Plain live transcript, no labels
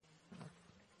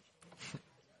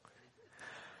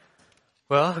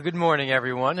Well, good morning,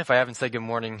 everyone. If I haven't said good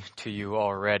morning to you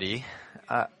already,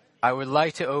 I would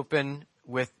like to open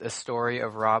with a story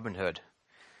of Robin Hood.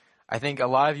 I think a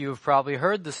lot of you have probably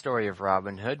heard the story of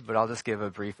Robin Hood, but I'll just give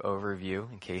a brief overview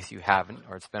in case you haven't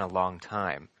or it's been a long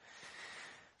time.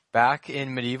 Back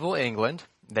in medieval England,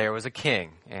 there was a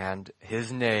king, and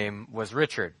his name was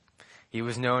Richard. He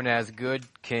was known as Good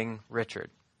King Richard.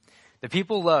 The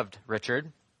people loved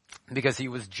Richard because he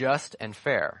was just and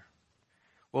fair.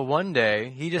 Well, one day,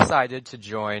 he decided to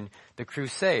join the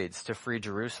Crusades to free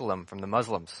Jerusalem from the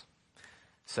Muslims.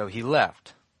 So he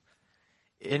left.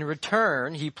 In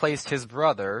return, he placed his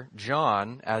brother,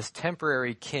 John, as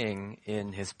temporary king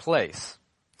in his place.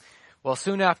 Well,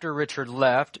 soon after Richard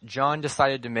left, John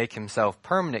decided to make himself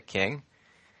permanent king,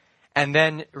 and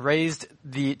then raised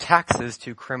the taxes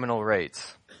to criminal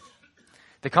rates.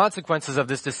 The consequences of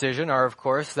this decision are, of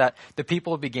course, that the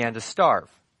people began to starve.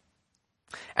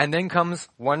 And then comes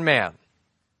one man,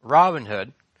 Robin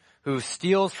Hood, who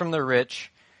steals from the rich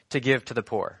to give to the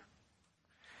poor.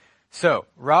 So,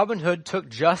 Robin Hood took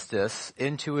justice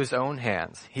into his own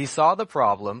hands. He saw the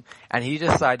problem, and he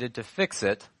decided to fix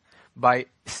it by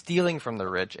stealing from the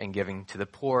rich and giving to the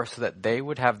poor so that they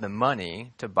would have the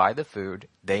money to buy the food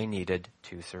they needed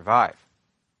to survive.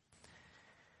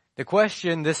 The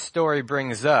question this story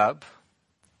brings up,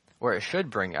 or it should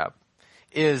bring up,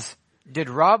 is,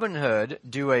 did Robin Hood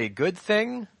do a good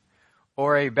thing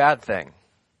or a bad thing?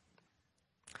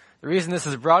 The reason this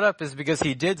is brought up is because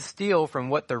he did steal from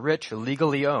what the rich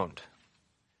legally owned.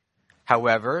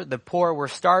 However, the poor were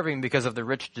starving because of the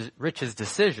rich's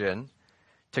decision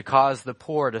to cause the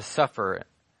poor to suffer.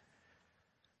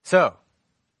 So,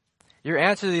 your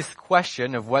answer to this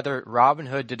question of whether Robin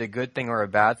Hood did a good thing or a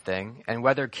bad thing, and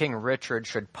whether King Richard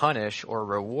should punish or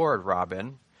reward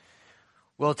Robin,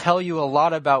 will tell you a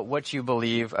lot about what you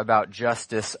believe about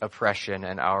justice, oppression,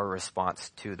 and our response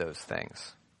to those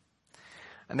things.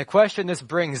 And the question this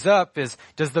brings up is,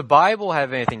 does the Bible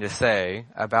have anything to say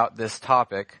about this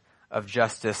topic of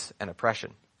justice and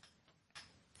oppression?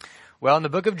 Well, in the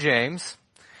book of James,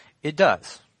 it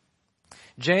does.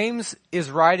 James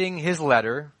is writing his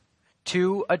letter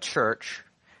to a church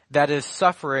that is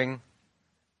suffering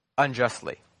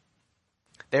unjustly.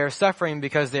 They are suffering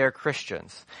because they are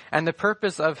Christians. And the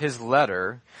purpose of his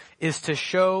letter is to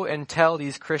show and tell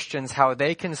these Christians how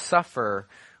they can suffer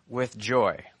with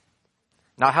joy,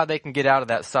 not how they can get out of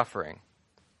that suffering.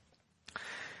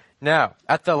 Now,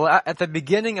 at the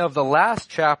beginning of the last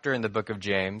chapter in the book of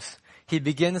James, he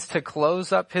begins to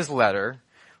close up his letter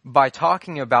by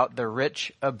talking about the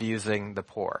rich abusing the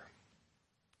poor.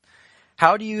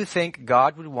 How do you think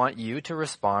God would want you to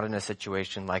respond in a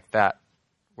situation like that,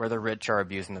 where the rich are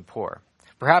abusing the poor?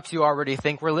 Perhaps you already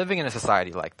think we're living in a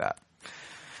society like that.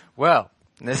 Well,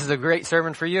 this is a great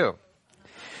sermon for you.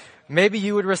 Maybe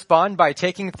you would respond by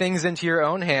taking things into your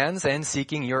own hands and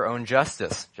seeking your own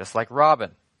justice, just like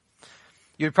Robin.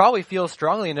 You'd probably feel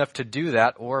strongly enough to do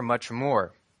that or much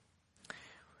more.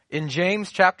 In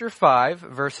James chapter 5,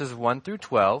 verses 1 through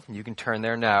 12, you can turn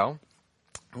there now,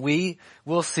 we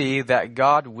will see that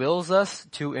God wills us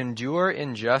to endure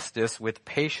injustice with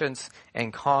patience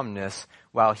and calmness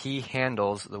while he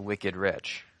handles the wicked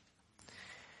rich.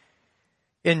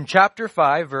 In chapter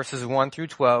 5, verses 1 through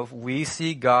 12, we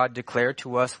see God declare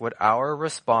to us what our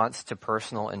response to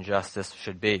personal injustice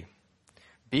should be.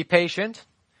 Be patient,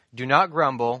 do not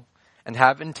grumble, and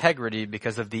have integrity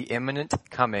because of the imminent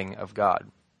coming of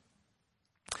God.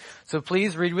 So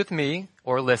please read with me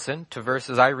or listen to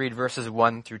I read verses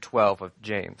 1 through 12 of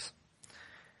James.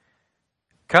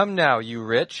 Come now, you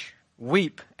rich,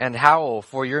 weep and howl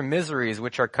for your miseries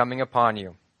which are coming upon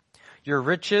you. Your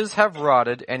riches have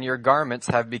rotted and your garments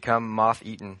have become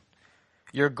moth-eaten.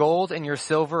 Your gold and your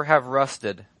silver have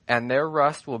rusted, and their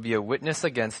rust will be a witness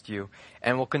against you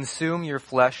and will consume your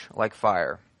flesh like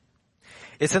fire.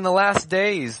 It's in the last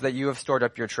days that you have stored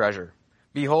up your treasure.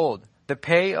 Behold, the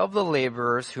pay of the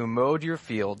laborers who mowed your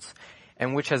fields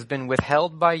and which has been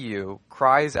withheld by you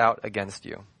cries out against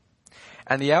you.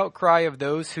 And the outcry of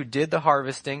those who did the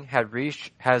harvesting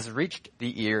has reached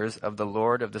the ears of the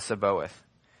Lord of the Sabaoth.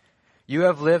 You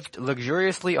have lived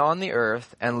luxuriously on the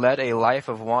earth and led a life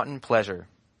of wanton pleasure.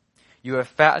 You have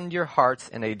fattened your hearts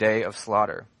in a day of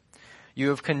slaughter. You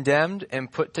have condemned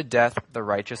and put to death the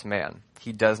righteous man.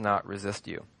 He does not resist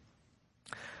you.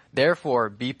 Therefore,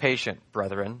 be patient,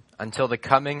 brethren, until the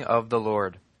coming of the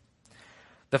Lord.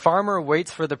 The farmer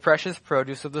waits for the precious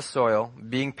produce of the soil,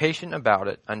 being patient about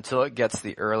it until it gets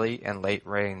the early and late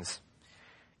rains.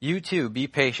 You too, be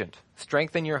patient,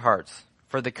 strengthen your hearts,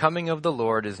 for the coming of the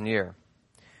Lord is near.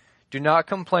 Do not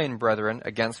complain, brethren,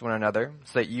 against one another,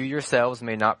 so that you yourselves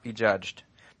may not be judged.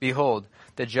 Behold,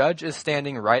 the judge is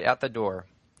standing right at the door.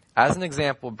 As an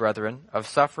example, brethren, of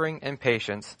suffering and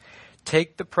patience,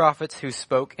 take the prophets who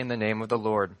spoke in the name of the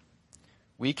Lord.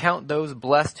 We count those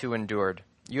blessed who endured.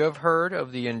 You have heard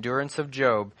of the endurance of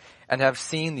Job, and have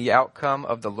seen the outcome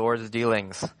of the Lord's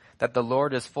dealings, that the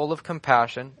Lord is full of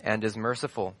compassion and is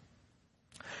merciful.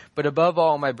 But above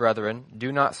all, my brethren,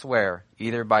 do not swear,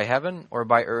 either by heaven or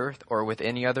by earth or with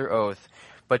any other oath,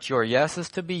 but your yes is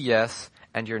to be yes,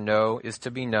 and your no is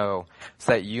to be no,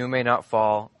 so that you may not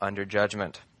fall under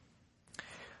judgment.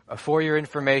 For your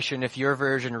information, if your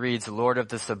version reads Lord of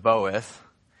the Sabaoth,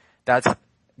 that's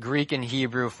Greek and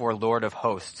Hebrew for Lord of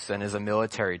Hosts and is a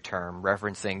military term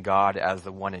referencing God as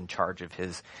the one in charge of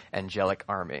his angelic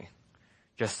army,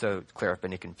 just to clear up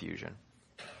any confusion.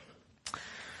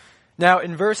 Now,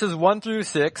 in verses 1 through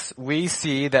 6, we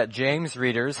see that James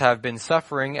readers have been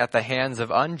suffering at the hands of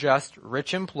unjust,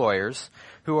 rich employers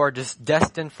who are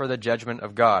destined for the judgment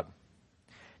of God.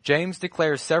 James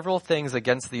declares several things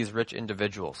against these rich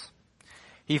individuals.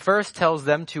 He first tells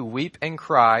them to weep and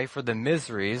cry for the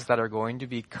miseries that are going to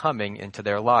be coming into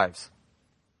their lives.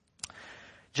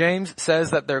 James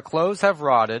says that their clothes have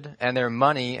rotted and their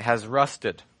money has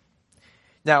rusted.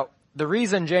 Now, the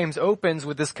reason James opens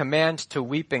with this command to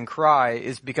weep and cry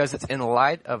is because it's in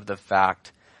light of the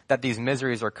fact that these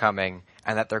miseries are coming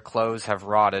and that their clothes have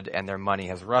rotted and their money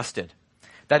has rusted.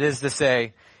 That is to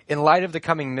say, in light of the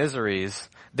coming miseries,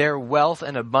 their wealth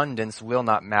and abundance will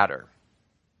not matter.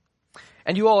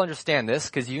 And you all understand this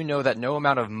because you know that no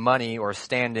amount of money or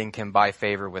standing can buy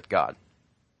favor with God.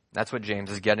 That's what James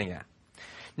is getting at.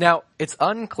 Now, it's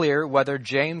unclear whether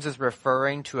James is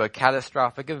referring to a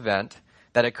catastrophic event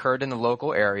that occurred in the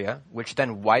local area, which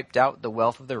then wiped out the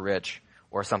wealth of the rich,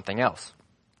 or something else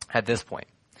at this point.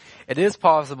 It is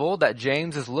possible that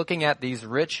James is looking at these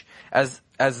rich as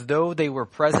though they were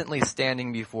presently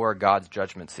standing before God's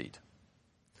judgment seat.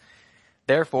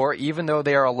 Therefore, even though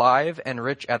they are alive and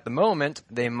rich at the moment,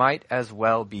 they might as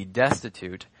well be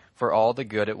destitute for all the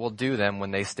good it will do them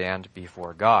when they stand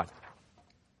before God.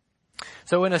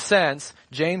 So in a sense,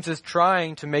 James is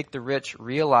trying to make the rich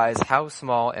realize how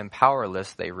small and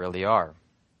powerless they really are.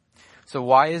 So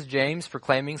why is James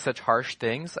proclaiming such harsh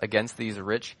things against these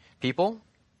rich people?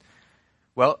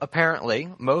 Well, apparently,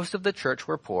 most of the church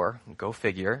were poor, go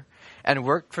figure, and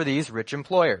worked for these rich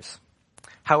employers.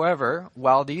 However,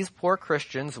 while these poor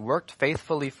Christians worked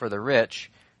faithfully for the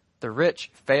rich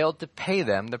failed to pay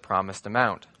them the promised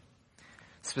amount.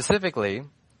 Specifically,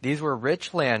 these were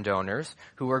rich landowners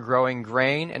who were growing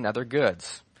grain and other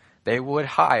goods. They would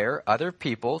hire other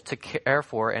people to care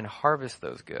for and harvest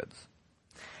those goods.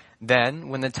 Then,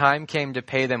 when the time came to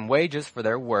pay them wages for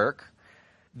their work,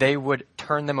 they would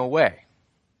turn them away.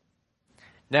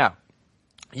 Now,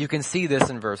 you can see this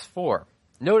in verse 4.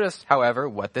 Notice, however,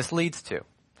 what this leads to.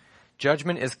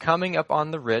 Judgment is coming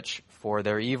upon the rich for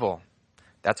their evil.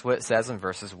 That's what it says in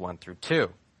verses 1 through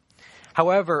 2.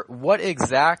 However, what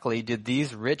exactly did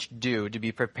these rich do to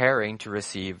be preparing to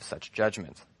receive such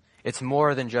judgment? It's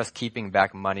more than just keeping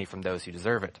back money from those who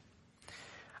deserve it.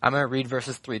 I'm going to read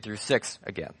verses 3 through 6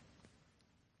 again.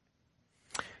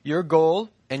 Your gold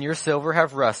and your silver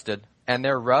have rusted, and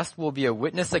their rust will be a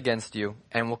witness against you,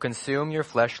 and will consume your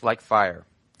flesh like fire.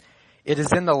 It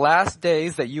is in the last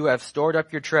days that you have stored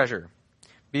up your treasure.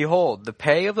 Behold, the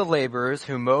pay of the laborers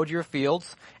who mowed your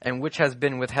fields, and which has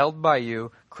been withheld by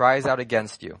you, cries out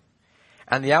against you.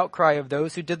 And the outcry of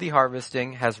those who did the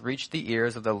harvesting has reached the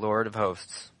ears of the Lord of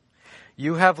hosts.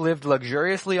 You have lived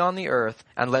luxuriously on the earth,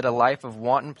 and led a life of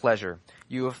wanton pleasure.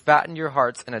 You have fattened your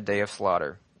hearts in a day of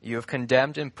slaughter. You have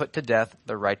condemned and put to death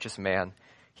the righteous man.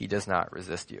 He does not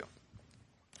resist you.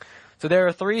 So there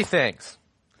are three things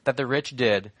that the rich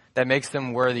did that makes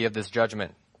them worthy of this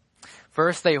judgment.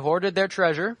 First, they hoarded their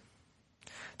treasure,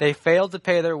 they failed to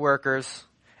pay their workers,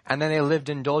 and then they lived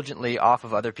indulgently off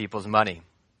of other people's money.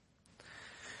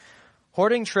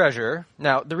 Hoarding treasure,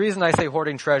 now the reason I say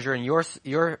hoarding treasure, and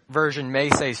your version may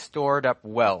say stored up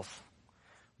wealth,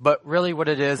 but really what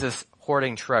it is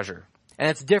hoarding treasure. And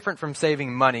it's different from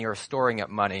saving money or storing up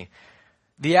money.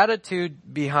 The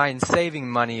attitude behind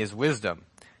saving money is wisdom,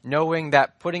 knowing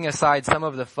that putting aside some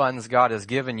of the funds God has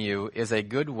given you is a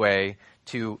good way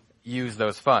to use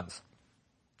those funds.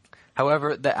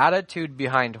 However, the attitude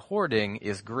behind hoarding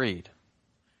is greed.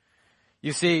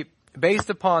 You see,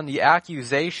 based upon the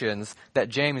accusations that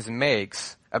James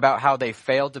makes about how they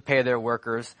failed to pay their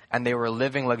workers and they were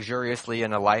living luxuriously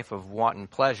in a life of wanton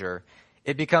pleasure,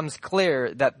 it becomes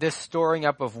clear that this storing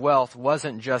up of wealth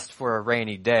wasn't just for a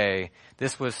rainy day.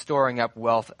 This was storing up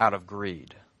wealth out of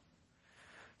greed.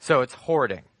 So it's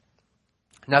hoarding.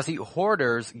 Now see,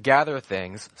 hoarders gather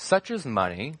things such as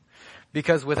money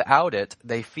because without it,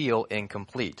 they feel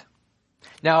incomplete.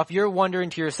 Now, if you're wondering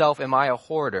to yourself, am I a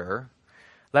hoarder?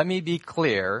 Let me be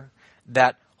clear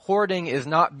that hoarding is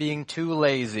not being too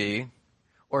lazy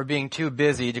or being too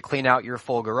busy to clean out your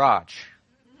full garage.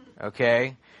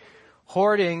 Okay?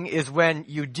 Hoarding is when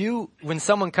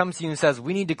someone comes to you and says,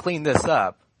 we need to clean this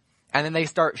up, and then they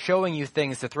start showing you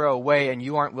things to throw away and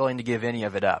you aren't willing to give any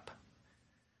of it up.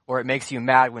 Or it makes you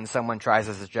mad when someone tries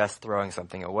to suggest throwing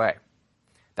something away.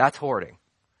 That's hoarding.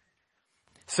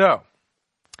 So,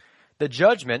 the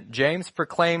judgment James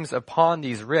proclaims upon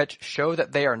these rich show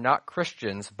that they are not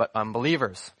Christians but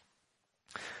unbelievers.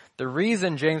 The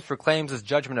reason James proclaims his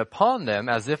judgment upon them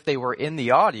as if they were in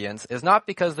the audience is not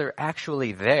because they're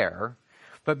actually there,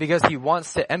 but because he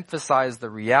wants to emphasize the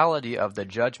reality of the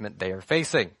judgment they are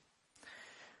facing.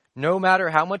 No matter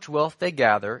how much wealth they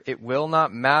gather, it will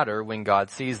not matter when God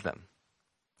sees them.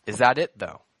 Is that it,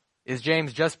 though? Is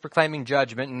James just proclaiming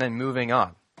judgment and then moving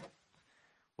on?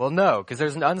 Well, no, because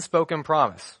there's an unspoken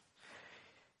promise.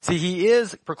 See, he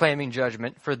is proclaiming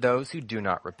judgment for those who do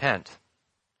not repent.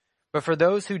 But for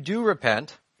those who do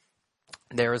repent,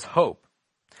 there is hope.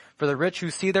 For the rich who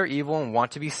see their evil and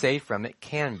want to be saved from it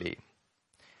can be.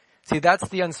 See, that's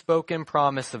the unspoken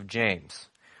promise of James.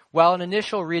 While an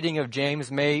initial reading of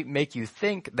James may make you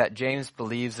think that James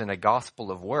believes in a gospel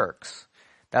of works,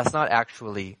 that's not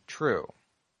actually true.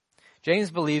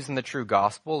 James believes in the true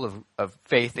gospel of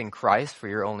faith in Christ for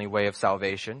your only way of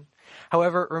salvation.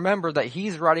 However, remember that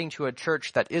he's writing to a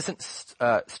church that isn't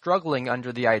struggling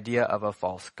under the idea of a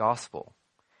false gospel.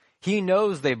 He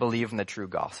knows they believe in the true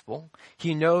gospel.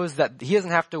 He knows that he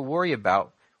doesn't have to worry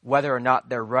about whether or not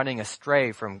they're running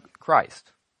astray from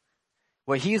Christ.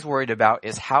 What he's worried about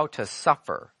is how to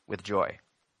suffer with joy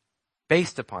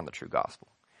based upon the true gospel,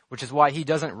 which is why he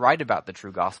doesn't write about the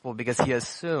true gospel, because he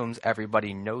assumes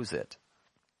everybody knows it.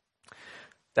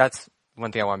 That's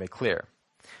one thing I want to make clear.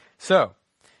 So,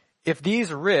 if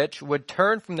these rich would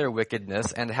turn from their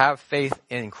wickedness and have faith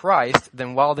in Christ,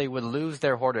 then while they would lose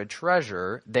their hoarded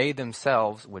treasure, they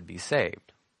themselves would be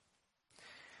saved.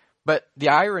 But the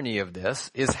irony of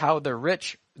this is how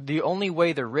the only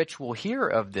way the rich will hear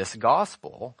of this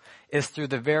gospel is through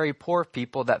the very poor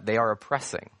people that they are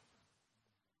oppressing.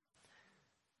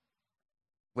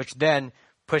 Which then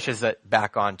pushes it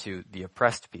back onto the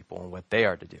oppressed people and what they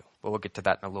are to do. But we'll get to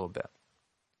that in a little bit.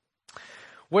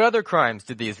 What other crimes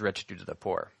did these rich do to the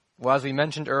poor? Well, as we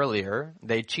mentioned earlier,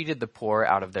 they cheated the poor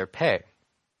out of their pay.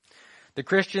 The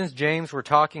Christians James were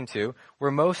talking to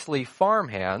were mostly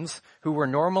farmhands who were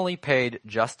normally paid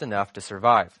just enough to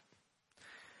survive.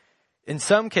 In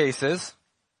some cases,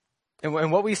 and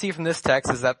what we see from this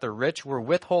text is that the rich were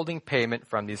withholding payment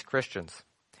from these Christians.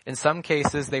 In some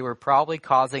cases, they were probably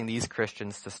causing these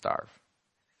Christians to starve.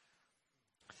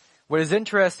 What is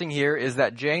interesting here is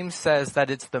that James says that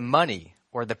it's the money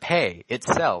or the pay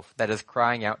itself that is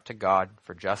crying out to God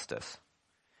for justice.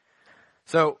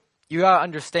 So you gotta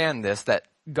understand this, that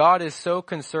God is so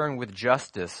concerned with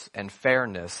justice and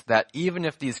fairness that even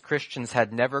if these Christians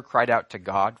had never cried out to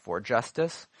God for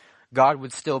justice, God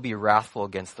would still be wrathful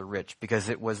against the rich because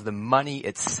it was the money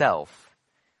itself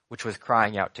which was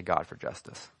crying out to God for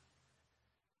justice.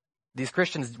 These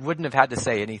Christians wouldn't have had to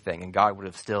say anything and God would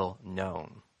have still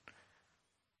known.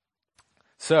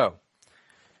 So,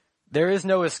 there is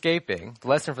no escaping. The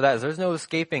lesson for that is there's no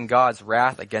escaping God's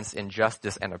wrath against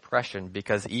injustice and oppression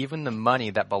because even the money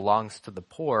that belongs to the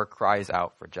poor cries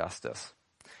out for justice.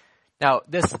 Now,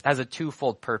 this has a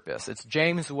twofold purpose. It's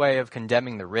James' way of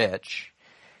condemning the rich,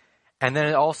 and then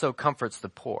it also comforts the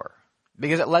poor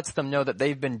because it lets them know that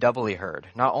they've been doubly heard.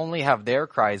 Not only have their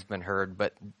cries been heard,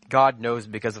 but God knows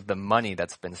because of the money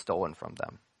that's been stolen from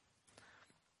them.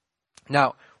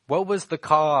 Now, what was the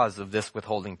cause of this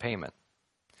withholding payment?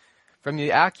 From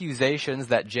the accusations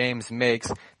that James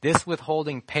makes, this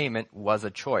withholding payment was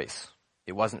a choice.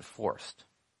 It wasn't forced.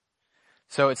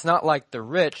 So it's not like the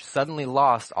rich suddenly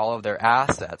lost all of their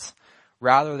assets.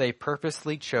 Rather, they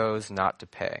purposely chose not to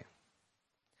pay.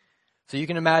 So you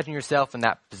can imagine yourself in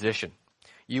that position.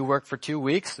 You work for 2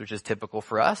 weeks, which is typical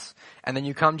for us, and then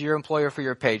you come to your employer for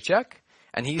your paycheck,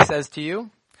 and he says to you,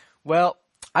 well,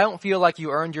 I don't feel like you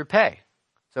earned your pay.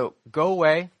 So go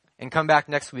away and come back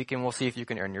next week and we'll see if you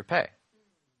can earn your pay.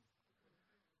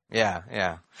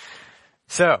 Yeah.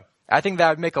 So, I think that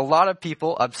would make a lot of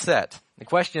people upset. The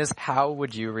question is, how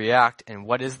would you react and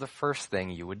what is the first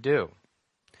thing you would do?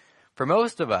 For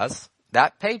most of us,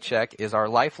 that paycheck is our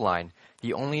lifeline,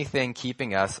 the only thing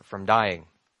keeping us from dying.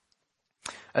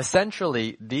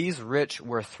 Essentially, these rich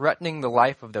were threatening the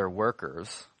life of their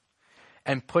workers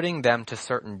and putting them to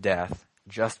certain death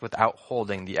just without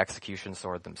holding the execution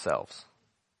sword themselves.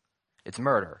 It's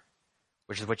murder.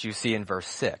 which is what you see in verse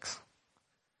 6.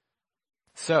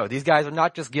 So these guys are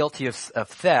not just guilty of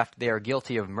theft, they are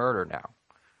guilty of murder now.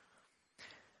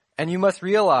 And you must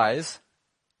realize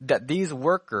that these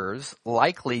workers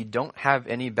likely don't have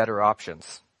any better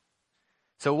options.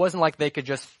 So it wasn't like they could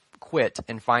just quit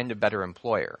and find a better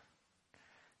employer.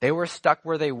 They were stuck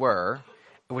where they were,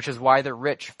 which is why the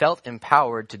rich felt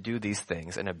empowered to do these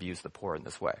things and abuse the poor in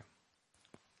this way.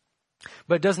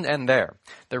 But it doesn't end there.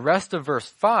 The rest of verse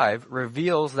 5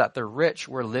 reveals that the rich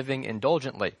were living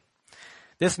indulgently.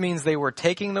 This means they were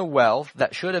taking the wealth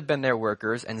that should have been their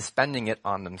workers and spending it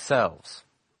on themselves.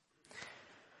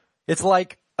 It's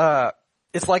like the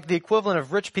equivalent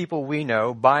of rich people we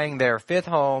know buying their fifth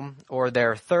home or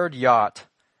their third yacht,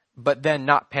 but then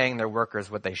not paying their workers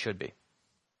what they should be.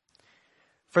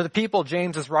 For the people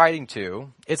James is writing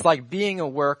to, it's like being a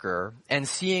worker and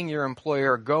seeing your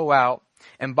employer go out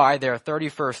and buy their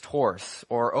 31st horse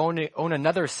or own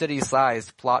another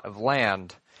city-sized plot of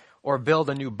land or build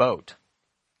a new boat.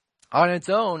 On its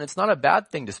own, it's not a bad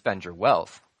thing to spend your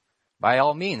wealth. By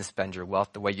all means, spend your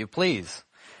wealth the way you please.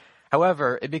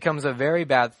 However, it becomes a very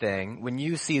bad thing when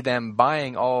you see them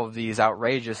buying all of these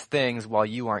outrageous things while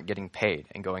you aren't getting paid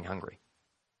and going hungry.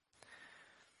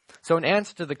 So in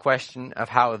answer to the question of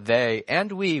how they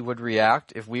and we would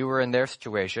react if we were in their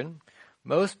situation,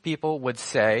 most people would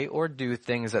say or do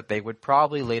things that they would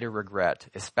probably later regret,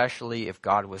 especially if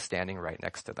God was standing right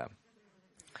next to them.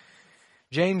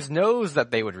 James knows that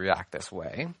they would react this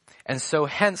way, and so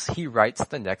hence he writes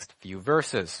the next few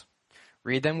verses.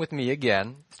 Read them with me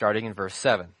again, starting in verse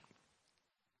 7.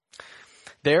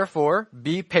 Therefore,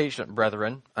 be patient,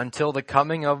 brethren, until the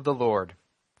coming of the Lord.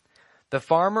 The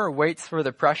farmer waits for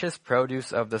the precious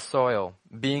produce of the soil,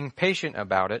 being patient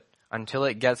about it until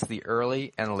it gets the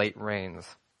early and late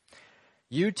rains.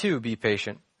 You too be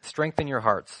patient, strengthen your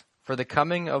hearts, for the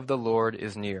coming of the Lord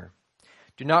is near.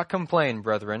 Do not complain,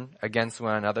 brethren, against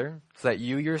one another, so that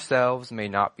you yourselves may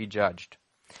not be judged.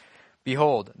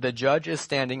 Behold, the judge is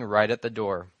standing right at the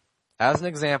door. As an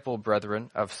example,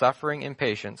 brethren, of suffering and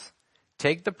patience,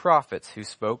 take the prophets who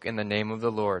spoke in the name of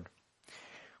the Lord.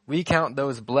 We count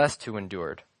those blessed who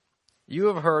endured. You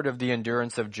have heard of the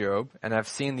endurance of Job and have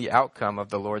seen the outcome of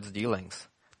the Lord's dealings,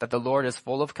 that the Lord is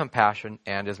full of compassion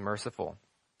and is merciful.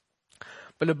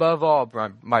 But above all,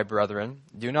 my brethren,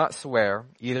 do not swear,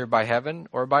 either by heaven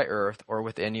or by earth or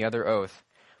with any other oath,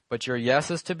 but your yes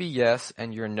is to be yes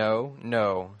and your no,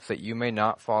 no, so that you may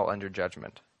not fall under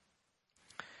judgment.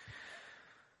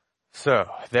 So,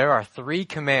 there are 3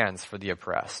 commands for the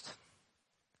oppressed.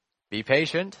 Be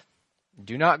patient,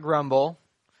 do not grumble,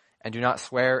 and do not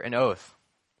swear an oath.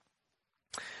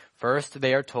 First,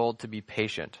 they are told to be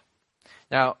patient.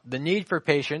 Now, the need for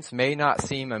patience may not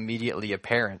seem immediately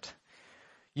apparent.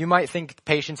 You might think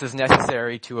patience is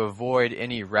necessary to avoid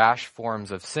any rash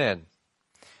forms of sin.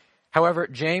 However,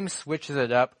 James switches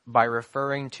it up by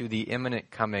referring to the imminent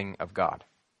coming of God.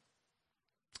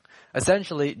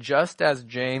 Essentially, just as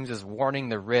James is warning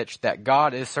the rich that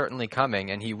God is certainly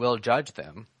coming and he will judge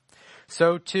them,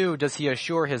 so too does he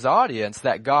assure his audience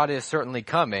that God is certainly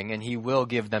coming and he will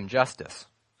give them justice.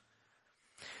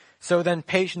 So then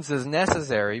patience is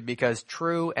necessary because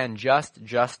true and just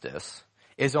justice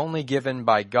is only given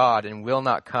by God and will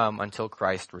not come until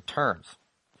Christ returns.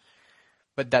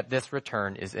 But that this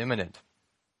return is imminent.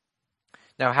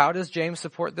 Now, how does James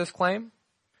support this claim?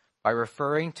 By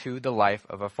referring to the life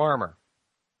of a farmer.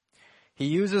 He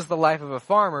uses the life of a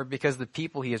farmer because the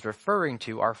people he is referring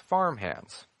to are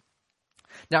farmhands.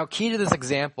 Now, key to this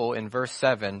example in verse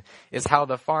 7 is how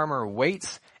the farmer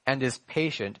waits and is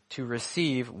patient to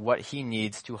receive what he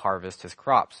needs to harvest his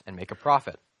crops and make a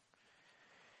profit.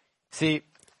 See,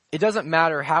 it doesn't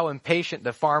matter how impatient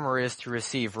the farmer is to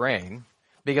receive rain,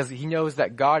 because he knows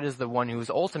that God is the one who is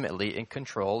ultimately in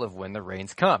control of when the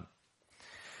rains come.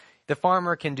 The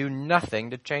farmer can do nothing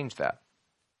to change that.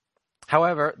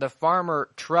 However, the farmer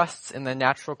trusts in the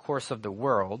natural course of the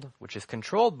world, which is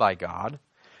controlled by God,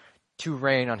 to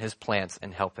rain on his plants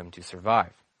and help him to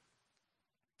survive.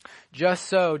 Just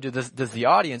so does the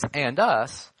audience and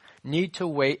us need to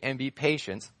wait and be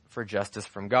patient for justice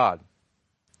from God.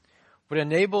 What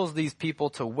enables these people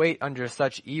to wait under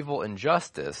such evil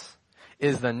injustice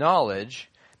is the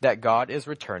knowledge that God is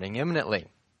returning imminently.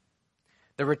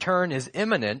 The return is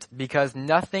imminent because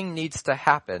nothing needs to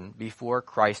happen before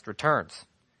Christ returns.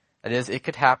 That is, it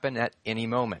could happen at any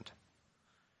moment.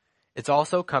 It's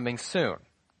also coming soon.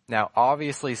 Now,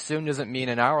 obviously, soon doesn't mean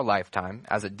in our lifetime,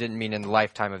 as it didn't mean in the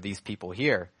lifetime of these people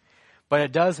here, but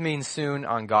it does mean soon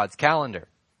on God's calendar.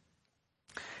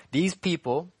 These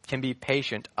people can be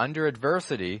patient under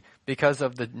adversity because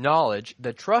of the knowledge,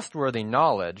 the trustworthy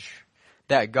knowledge,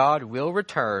 that God will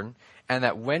return and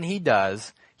that when he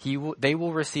does, they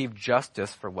will receive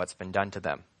justice for what's been done to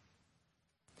them.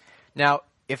 Now,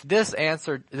 if this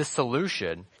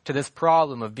solution to this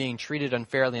problem of being treated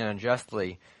unfairly and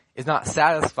unjustly is not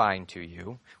satisfying to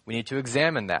you, we need to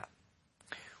examine that.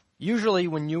 Usually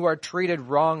when you are treated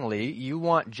wrongly, you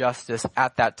want justice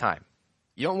at that time.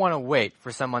 You don't want to wait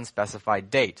for some unspecified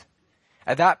date.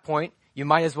 At that point, you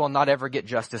might as well not ever get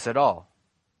justice at all.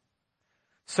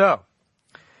 So,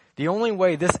 the only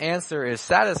way this answer is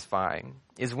satisfying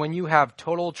is when you have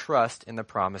total trust in the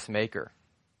promise maker.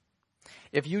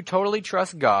 If you totally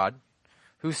trust God,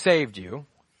 who saved you,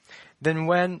 then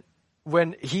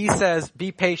when he says,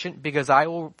 be patient because I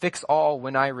will fix all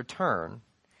when I return,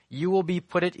 you will be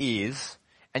put at ease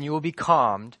and you will be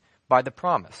calmed by the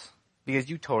promise because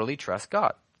you totally trust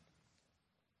God.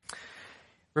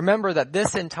 Remember that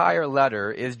this entire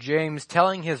letter is James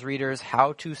telling his readers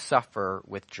how to suffer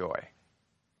with joy.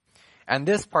 And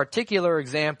this particular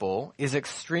example is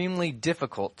extremely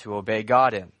difficult to obey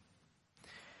God in.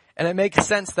 And it makes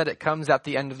sense that it comes at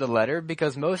the end of the letter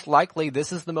because most likely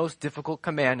this is the most difficult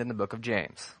command in the book of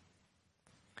James.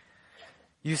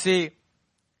 You see,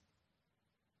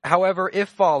 however, if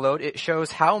followed, it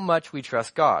shows how much we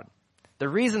trust God. The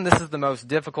reason this is the most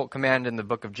difficult command in the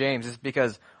book of James is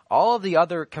because all of the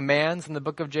other commands in the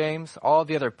book of James, all of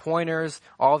the other pointers,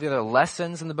 all of the other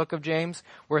lessons in the book of James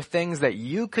were things that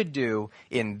you could do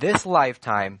in this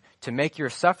lifetime to make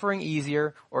your suffering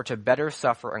easier or to better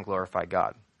suffer and glorify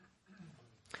God.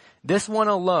 This one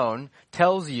alone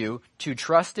tells you to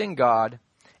trust in God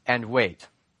and wait.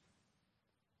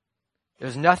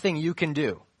 There's nothing you can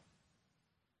do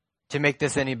to make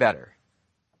this any better.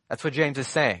 That's what James is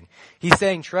saying. He's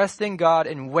saying trust in God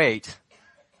and wait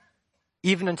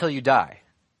even until you die.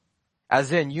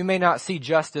 As in, you may not see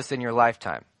justice in your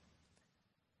lifetime.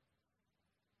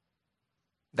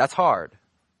 That's hard.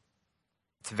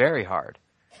 It's very hard.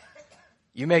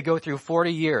 You may go through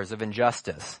 40 years of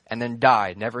injustice and then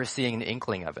die never seeing an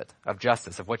inkling of it, of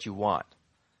justice, of what you want.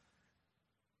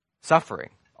 Suffering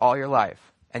all your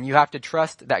life. And you have to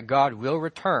trust that God will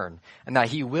return and that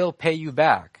he will pay you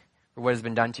back for what has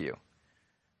been done to you.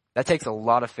 That takes a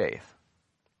lot of faith.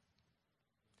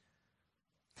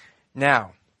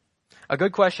 Now, a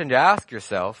good question to ask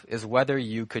yourself is whether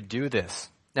you could do this.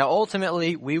 Now,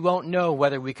 ultimately, we won't know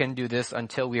whether we can do this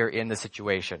until we are in the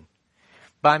situation.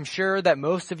 But I'm sure that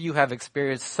most of you have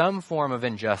experienced some form of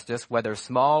injustice, whether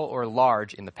small or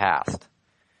large, in the past.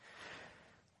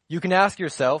 You can ask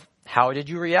yourself, how did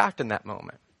you react in that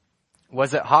moment?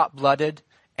 Was it hot-blooded,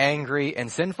 angry,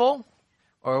 and sinful?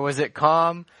 Or was it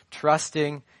calm,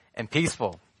 trusting, and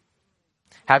peaceful?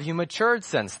 Have you matured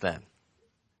since then?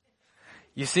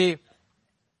 You see,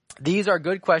 these are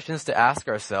good questions to ask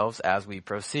ourselves as we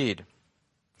proceed.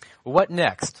 What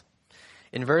next?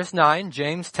 In verse 9,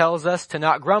 James tells us to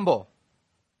not grumble.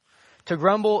 To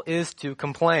grumble is to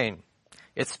complain.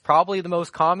 It's probably the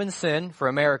most common sin, for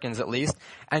Americans at least,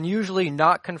 and usually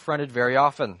not confronted very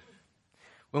often.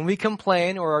 When we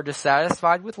complain or are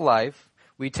dissatisfied with life,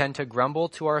 we tend to grumble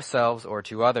to ourselves or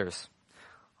to others.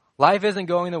 Life isn't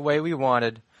going the way we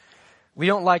wanted. We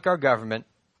don't like our government.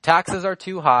 Taxes are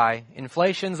too high.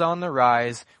 Inflation's on the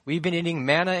rise. We've been eating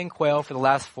manna and quail for the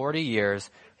last 40 years.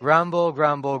 Grumble,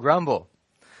 grumble, grumble.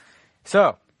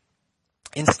 So,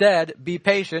 instead, be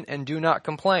patient and do not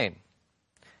complain.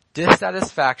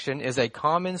 Dissatisfaction is a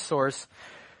common source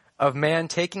of man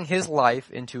taking his life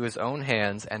into his own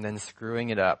hands and then screwing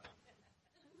it up.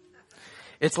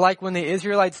 It's like when the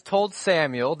Israelites told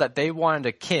Samuel that they wanted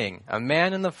a king, a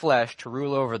man in the flesh, to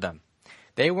rule over them.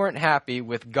 They weren't happy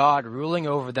with God ruling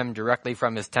over them directly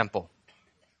from his temple.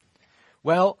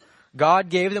 Well, God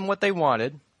gave them what they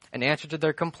wanted, an answer to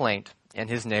their complaint, and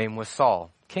his name was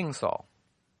Saul, King Saul.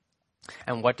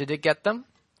 And what did it get them?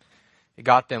 It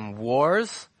got them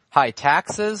wars, high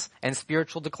taxes, and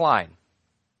spiritual decline.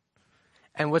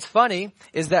 And what's funny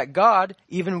is that God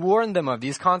even warned them of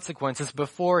these consequences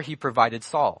before he provided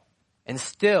Saul. And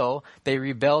still, they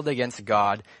rebelled against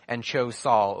God and chose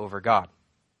Saul over God.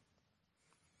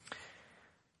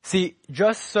 See,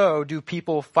 just so do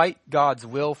people fight God's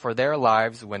will for their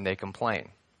lives when they complain.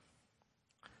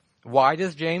 Why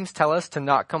does James tell us to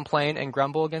not complain and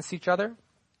grumble against each other?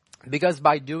 Because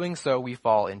by doing so, we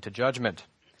fall into judgment.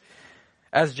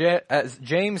 As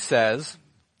James says,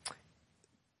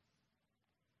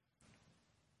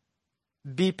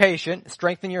 be patient,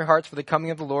 strengthen your hearts, for the coming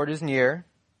of the Lord is near,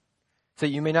 so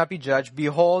that you may not be judged.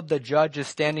 Behold, the judge is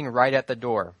standing right at the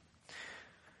door.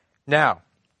 Now,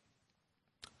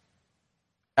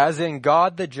 as in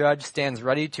God the judge stands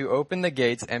ready to open the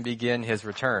gates and begin his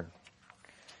return.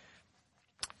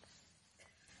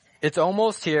 It's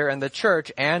almost here, and the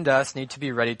church and us need to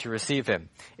be ready to receive him.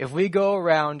 If we go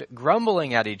around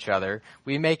grumbling at each other,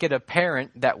 we make it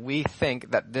apparent that we think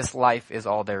that this life is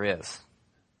all there is,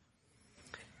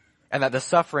 and that the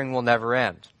suffering will never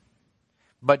end.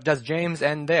 But does James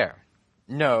end there?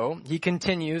 No, he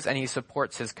continues and he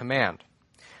supports his command.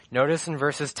 Notice in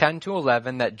verses 10 to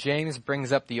 11 that James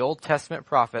brings up the Old Testament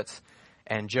prophets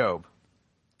and Job.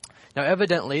 Now,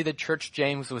 evidently, the church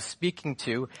James was speaking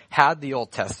to had the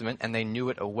Old Testament, and they knew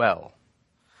it well.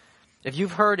 If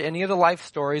you've heard any of the life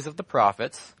stories of the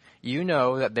prophets, you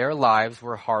know that their lives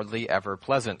were hardly ever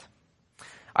pleasant.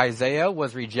 Isaiah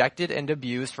was rejected and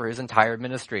abused for his entire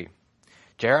ministry.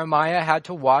 Jeremiah had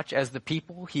to watch as the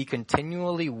people he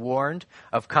continually warned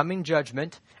of coming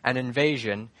judgment and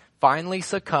invasion finally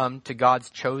succumbed to God's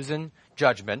chosen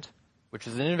judgment, which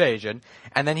is an invasion,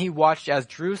 and then he watched as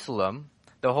Jerusalem,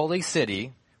 the holy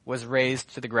city, was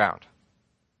razed to the ground.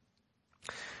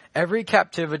 Every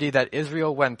captivity that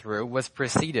Israel went through was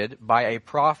preceded by a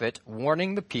prophet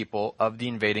warning the people of the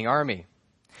invading army.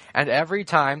 And every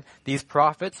time, these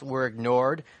prophets were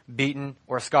ignored, beaten,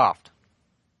 or scoffed.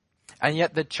 And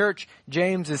yet the church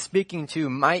James is speaking to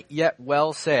might yet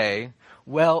well say,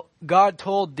 well, God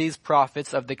told these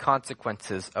prophets of the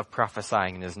consequences of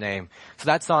prophesying in his name, so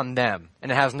that's on them,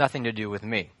 and it has nothing to do with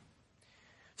me.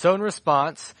 So in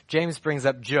response, James brings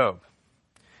up Job.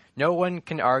 No one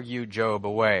can argue Job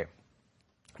away.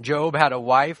 Job had a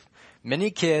wife, many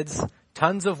kids,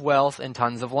 tons of wealth, and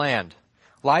tons of land.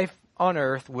 Life on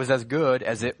earth was as good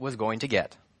as it was going to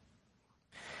get.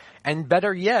 And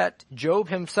better yet, Job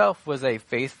himself was a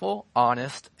faithful,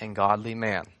 honest, and godly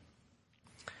man.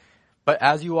 But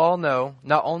as you all know,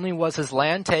 not only was his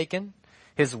land taken,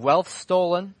 his wealth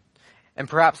stolen, and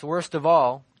perhaps worst of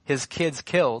all, his kids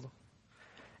killed,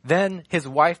 then his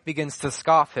wife begins to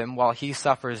scoff him while he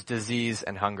suffers disease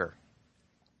and hunger.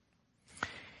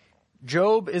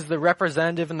 Job is the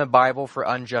representative in the Bible for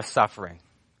unjust suffering.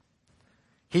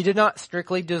 He did not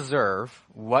strictly deserve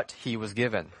what he was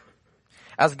given.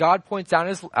 As God points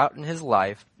out in his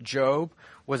life, Job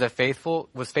was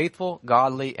faithful,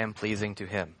 godly, and pleasing to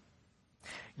him.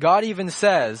 God even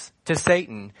says to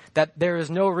Satan that there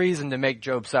is no reason to make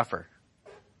Job suffer.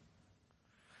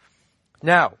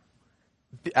 Now,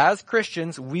 as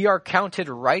Christians, we are counted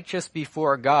righteous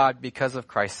before God because of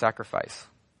Christ's sacrifice.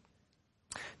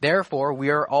 Therefore, we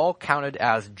are all counted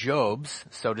as Jobs,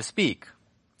 so to speak.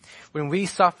 When we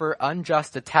suffer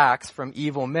unjust attacks from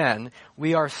evil men,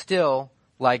 we are still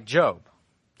like Job.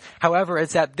 However,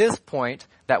 it's at this point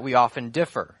that we often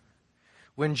differ.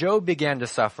 When Job began to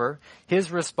suffer,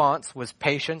 his response was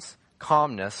patience,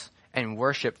 calmness, and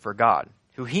worship for God,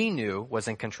 who he knew was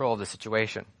in control of the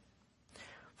situation.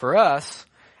 For us,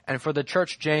 and for the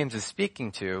church James is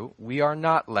speaking to, we are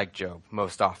not like Job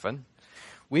most often.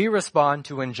 We respond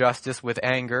to injustice with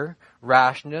anger,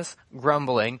 rashness,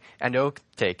 grumbling, and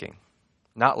oath-taking,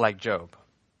 not like Job.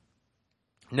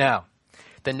 Now,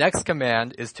 the next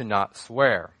command is to not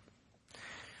swear.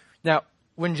 Now,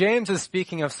 when James is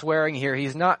speaking of swearing here,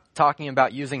 he's not talking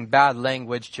about using bad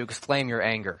language to exclaim your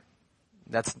anger.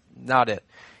 That's not it.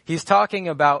 He's talking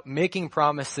about making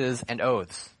promises and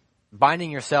oaths, binding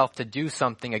yourself to do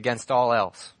something against all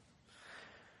else.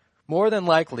 More than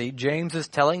likely, James is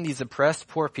telling these oppressed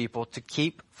poor people to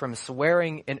keep from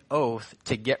swearing an oath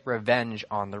to get revenge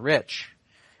on the rich,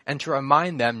 and to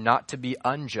remind them not to be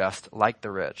unjust like the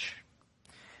rich.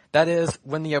 That is,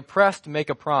 when the oppressed make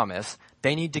a promise,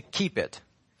 they need to keep it,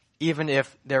 even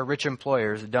if their rich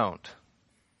employers don't.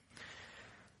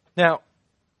 Now,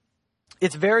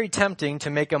 it's very tempting to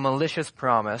make a malicious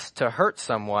promise to hurt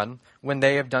someone when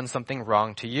they have done something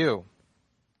wrong to you.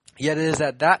 Yet it is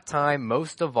at that time,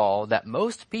 most of all, that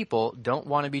most people don't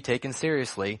want to be taken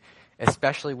seriously,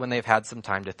 especially when they've had some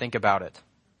time to think about it.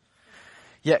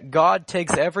 Yet God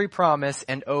takes every promise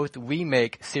and oath we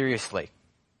make seriously,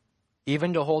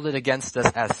 even to hold it against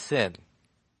us as sin.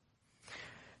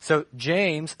 So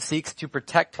James seeks to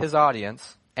protect his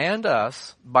audience and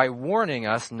us by warning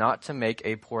us not to make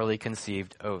a poorly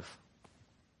conceived oath.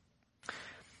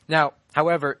 Now,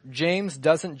 however, James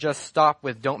doesn't just stop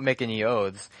with don't make any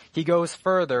oaths. He goes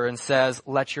further and says,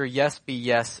 let your yes be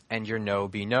yes and your no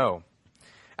be no.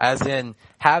 As in,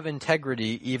 have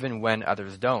integrity even when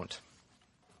others don't.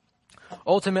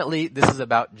 Ultimately, this is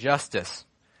about justice.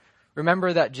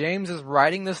 Remember that James is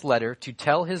writing this letter to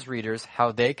tell his readers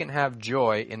how they can have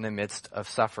joy in the midst of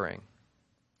suffering.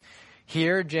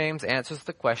 Here, James answers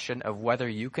the question of whether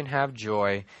you can have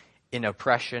joy in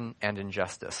oppression and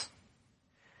injustice.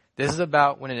 This is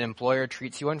about when an employer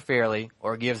treats you unfairly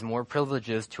or gives more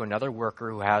privileges to another worker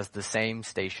who has the same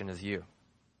station as you.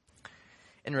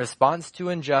 In response to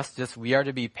injustice, we are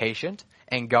to be patient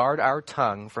and guard our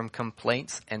tongue from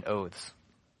complaints and oaths.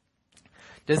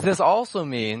 Does this also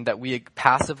mean that we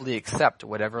passively accept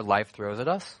whatever life throws at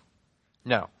us?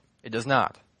 No, it does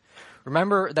not.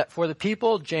 Remember that for the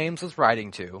people James was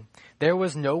writing to, there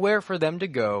was nowhere for them to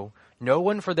go, no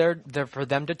one for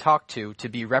them to talk to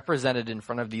be represented in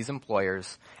front of these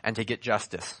employers and to get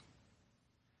justice.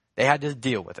 They had to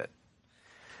deal with it.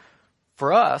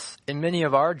 For us, in many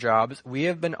of our jobs, we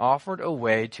have been offered a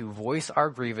way to voice our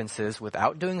grievances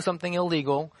without doing something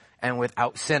illegal and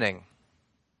without sinning.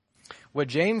 What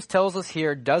James tells us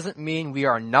here doesn't mean we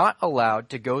are not allowed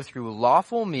to go through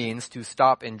lawful means to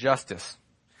stop injustice.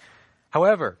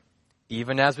 However,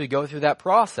 even as we go through that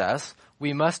process,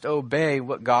 we must obey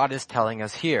what God is telling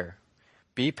us here.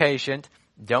 Be patient,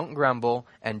 don't grumble,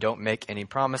 and don't make any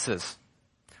promises.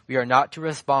 We are not to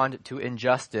respond to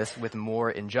injustice with more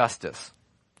injustice.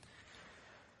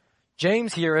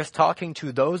 James here is talking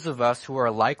to those of us who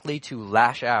are likely to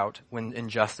lash out when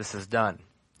injustice is done.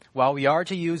 While we are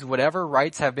to use whatever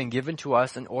rights have been given to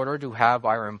us in order to have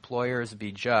our employers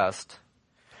be just,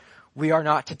 we are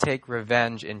not to take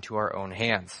revenge into our own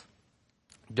hands.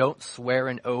 Don't swear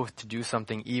an oath to do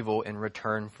something evil in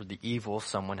return for the evil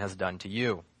someone has done to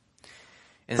you.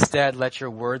 Instead, let your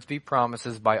words be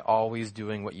promises by always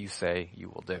doing what you say you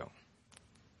will do.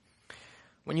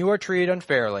 When you are treated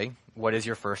unfairly, what is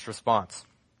your first response?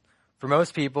 For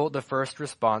most people, the first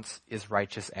response is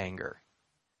righteous anger.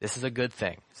 This is a good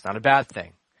thing. It's not a bad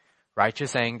thing.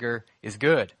 Righteous anger is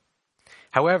good.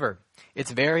 However,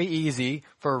 it's very easy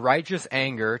for righteous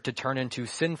anger to turn into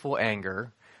sinful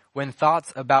anger when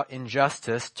thoughts about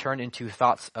injustice turn into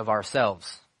thoughts of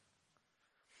ourselves.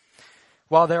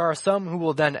 While there are some who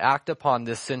will then act upon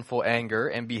this sinful anger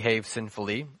and behave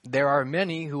sinfully, there are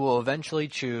many who will eventually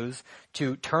choose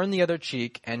to turn the other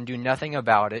cheek and do nothing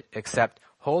about it except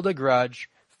hold a grudge,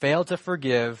 fail to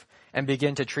forgive, and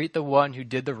begin to treat the one who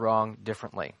did the wrong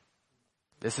differently.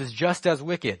 This is just as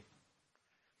wicked.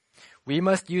 We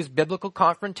must use biblical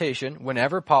confrontation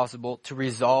whenever possible to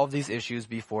resolve these issues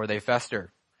before they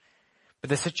fester. But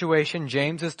the situation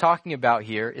James is talking about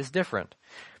here is different,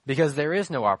 because there is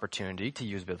no opportunity to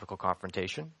use biblical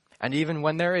confrontation, and even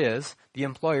when there is, the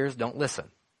employers don't listen.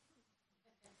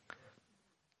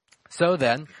 So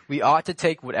then, we ought to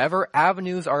take whatever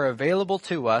avenues are available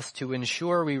to us to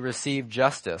ensure we receive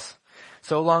justice,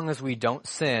 so long as we don't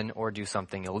sin or do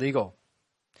something illegal.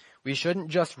 We shouldn't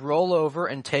just roll over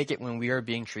and take it when we are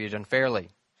being treated unfairly.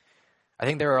 I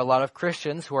think there are a lot of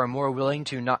Christians who are more willing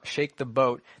to not shake the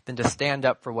boat than to stand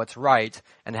up for what's right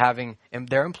and having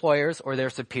their employers or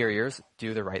their superiors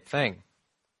do the right thing.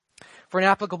 For an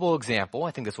applicable example,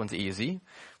 I think this one's easy,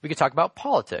 we could talk about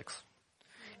politics.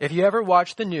 If you ever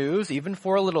watch the news, even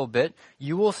for a little bit,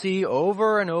 you will see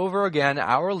over and over again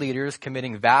our leaders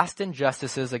committing vast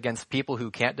injustices against people who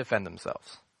can't defend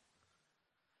themselves.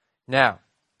 Now,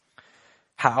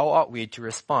 how ought we to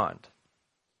respond?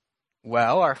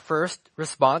 Well, our first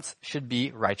response should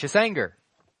be righteous anger.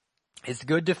 It's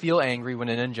good to feel angry when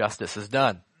an injustice is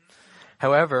done.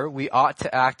 However, we ought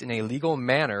to act in a legal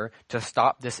manner to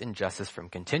stop this injustice from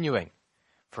continuing.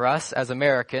 For us as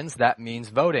Americans, that means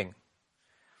voting.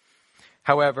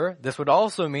 However, this would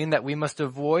also mean that we must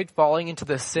avoid falling into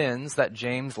the sins that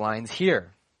James lines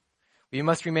here. We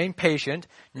must remain patient,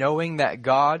 knowing that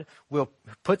God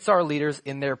puts our leaders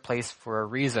in their place for a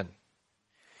reason.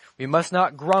 We must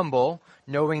not grumble,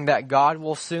 knowing that God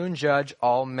will soon judge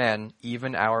all men,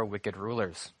 even our wicked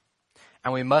rulers.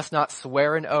 And we must not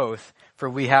swear an oath, for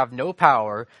we have no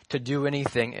power to do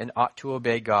anything and ought to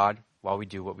obey God while we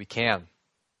do what we can.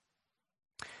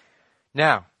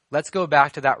 Now, let's go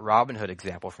back to that Robin Hood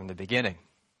example from the beginning.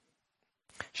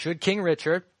 Should King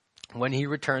Richard, when he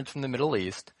returns from the Middle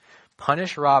East,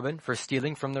 punish Robin for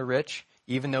stealing from the rich,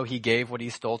 even though he gave what he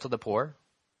stole to the poor?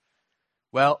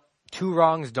 Well, two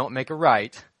wrongs don't make a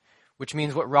right, which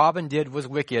means what Robin did was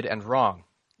wicked and wrong,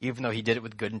 even though he did it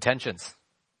with good intentions.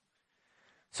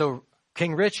 So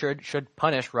King Richard should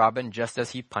punish Robin just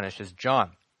as he punishes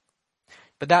John.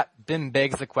 But that then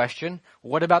begs the question,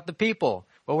 what about the people?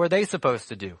 What were they supposed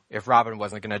to do if Robin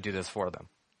wasn't going to do this for them?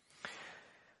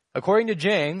 According to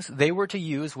James, they were to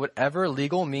use whatever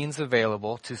legal means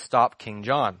available to stop King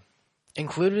John.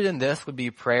 Included in this would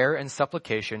be prayer and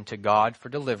supplication to God for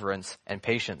deliverance and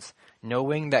patience,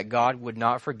 knowing that God would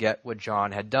not forget what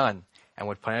John had done and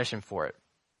would punish him for it.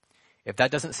 If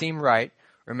that doesn't seem right,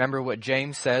 remember what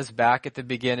James says back at the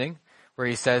beginning, where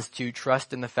he says to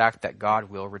trust in the fact that God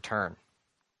will return.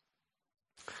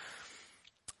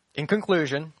 In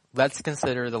conclusion, let's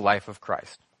consider the life of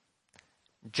Christ.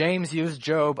 James used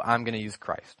Job, I'm going to use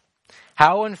Christ.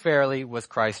 How unfairly was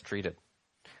Christ treated?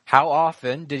 How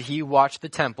often did he watch the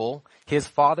temple, his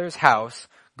Father's house,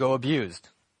 go abused?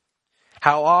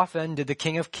 How often did the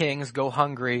King of Kings go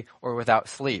hungry or without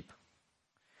sleep?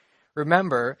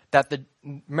 Remember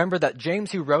that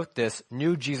James, who wrote this,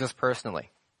 knew Jesus personally.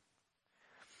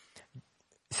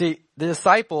 See, the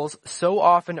disciples so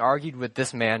often argued with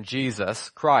this man, Jesus,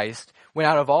 Christ, when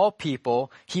out of all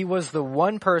people, he was the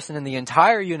one person in the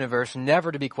entire universe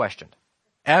never to be questioned.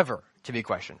 Ever to be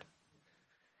questioned.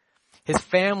 His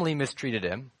family mistreated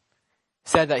him,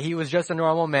 said that he was just a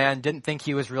normal man, didn't think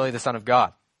he was really the Son of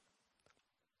God.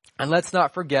 And let's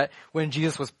not forget when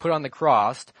Jesus was put on the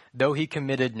cross, though he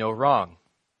committed no wrong.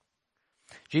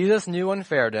 Jesus knew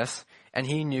unfairness and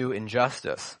he knew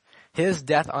injustice. His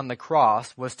death on the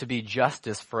cross was to be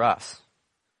justice for us.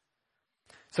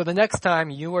 So the next time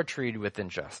you are treated with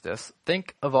injustice,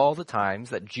 think of all the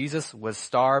times that Jesus was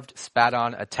starved, spat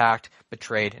on, attacked,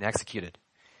 betrayed, and executed.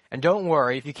 And don't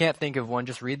worry, if you can't think of one,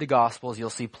 just read the Gospels, you'll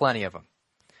see plenty of them.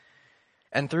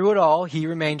 And through it all, he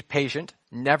remained patient,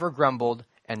 never grumbled,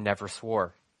 and never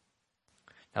swore.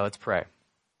 Now let's pray.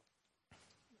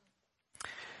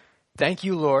 Thank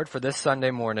you, Lord, for this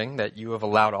Sunday morning that you have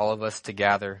allowed all of us to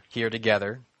gather here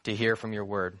together to hear from your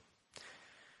word.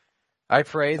 I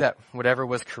pray that whatever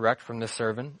was correct from this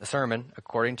sermon,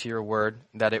 according to your word,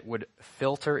 that it would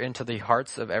filter into the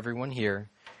hearts of everyone here,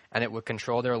 and it would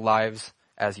control their lives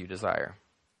as you desire.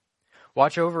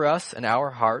 Watch over us and our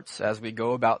hearts as we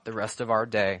go about the rest of our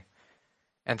day,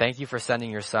 and thank you for sending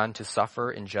your Son to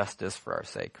suffer injustice for our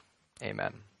sake.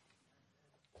 Amen.